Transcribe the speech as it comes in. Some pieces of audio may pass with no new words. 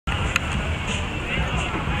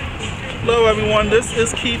Hello everyone, this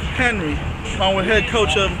is Keith Henry. I'm with head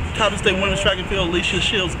coach of Top State Women's Track and Field, Alecia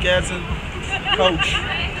Shields-Gadson. Coach,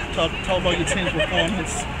 talk about your team's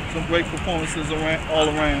performance. Some great performances all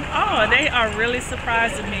around. Oh, they are really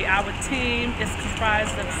surprising me. Our team is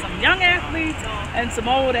comprised of some young athletes and some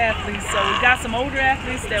old athletes. So we've got some older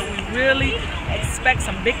athletes that we really expect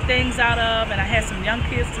some big things out of, and I had some young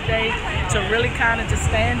kids today to really kind of just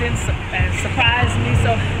stand in and surprise me.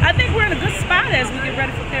 So I think we're in a good spot as we get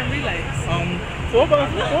ready for Penn relays. 4x4,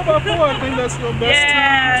 I think that's your best team.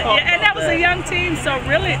 Yeah, and that was a young team, so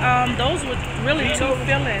really those were really two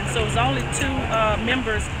fill-ins. So it was only two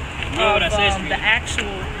members of the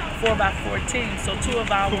actual 4x4 team. So two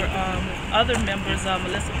of our other members,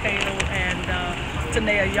 Melissa Cato and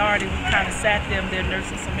Tanea Yardy, we kind of sat them. They're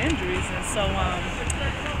nursing some injuries, and so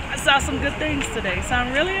I saw some good things today. So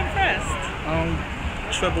I'm really impressed.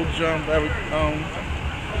 Triple jump.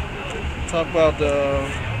 Talk about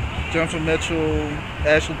Jennifer Mitchell,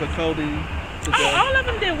 Ashley Picotti today. All of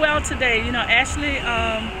them did well today. You know, Ashley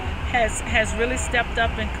has really stepped up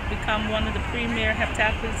and become one of the premier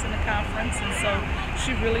heptathletes in the conference, and so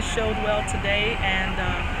she really showed well today. And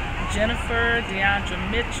Jennifer, DeAndre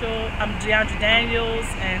Daniels,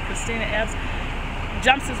 and Christina Epps,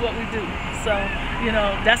 jumps is what we do. So, you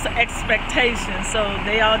know, that's an expectation. So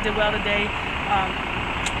they all did well today.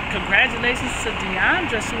 Congratulations to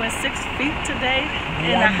DeAndre. She went 6 feet today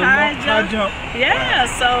in a high jump. Yeah,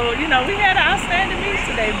 so, you know, we had an outstanding meet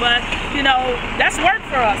today, but, you know, that's work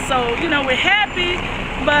for us. So, you know, we're happy,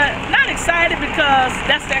 but not excited because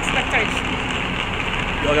that's the expectation.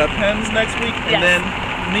 Y'all got Penns next week, and then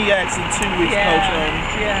NEACs in 2 weeks, Coach.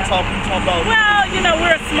 Talk about. Well, you know,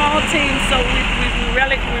 we're a small team, so we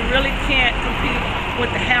really can't compete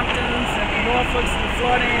with the Hamptons and the Norfolks and the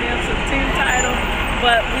Florida A&M for the team title.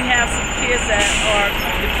 But we have some kids that are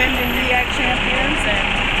defending NEAC champions, and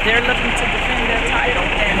they're looking to defend their title.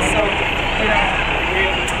 And so, you know,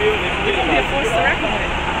 we're going to be a force to reckon with.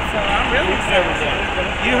 So I'm really excited.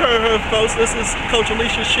 You heard her, folks. This is Coach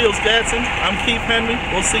Alecia Shields-Gadson. I'm Keith Henry.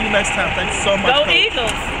 We'll see you next time. Thanks so much, Go Coach. Eagles.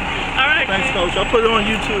 All right. Thanks, Coach. I'll put it on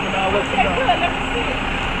YouTube and I'll let you know. Good. Let me see it.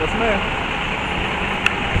 Yes, ma'am.